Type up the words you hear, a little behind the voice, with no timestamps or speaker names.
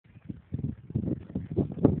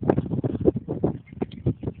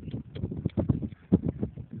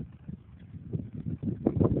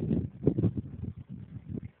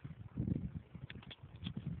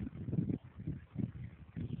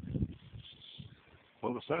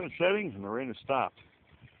Well, the sun is setting and the rain has stopped.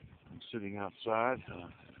 I'm sitting outside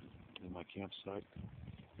in my campsite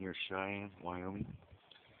near Cheyenne, Wyoming,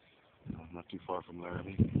 not too far from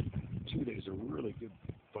Laramie. 2 days of really good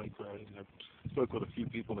bike riding. I spoke with a few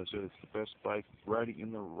people and they said it's the best bike riding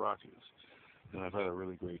in the Rockies, and I've had a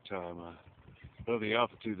really great time. Though the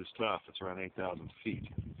altitude is tough, it's around 8,000 feet,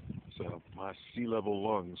 so my sea level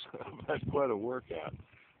lungs have had quite a workout.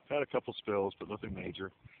 Had a couple spills, but nothing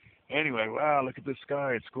major. Anyway, wow, look at this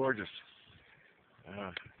sky. It's gorgeous.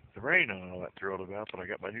 The rain I'm not all that thrilled about, but I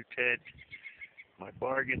got my new tent, my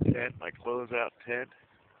bargain tent, my closeout tent,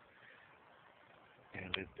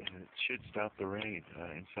 and it should stop the rain.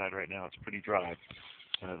 Inside right now it's pretty dry.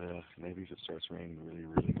 Maybe if it starts raining really,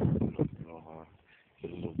 really hard, it'll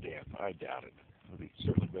get a little damp. I doubt it. It'll be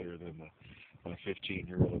certainly better than my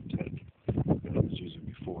 15-year-old tent that I was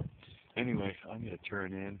using before. Anyway, I'm going to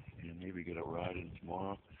turn in and maybe get a ride in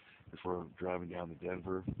tomorrow before driving down to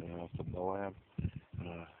Denver and off to Moab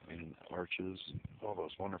and Arches, all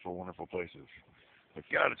those wonderful, wonderful places. But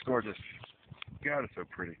God, it's gorgeous. God, it's so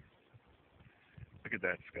pretty. Look at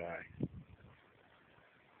that sky.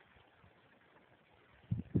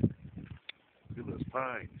 Look at those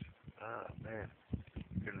pines. Ah, man.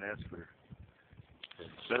 Couldn't ask for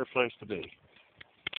a better place to be.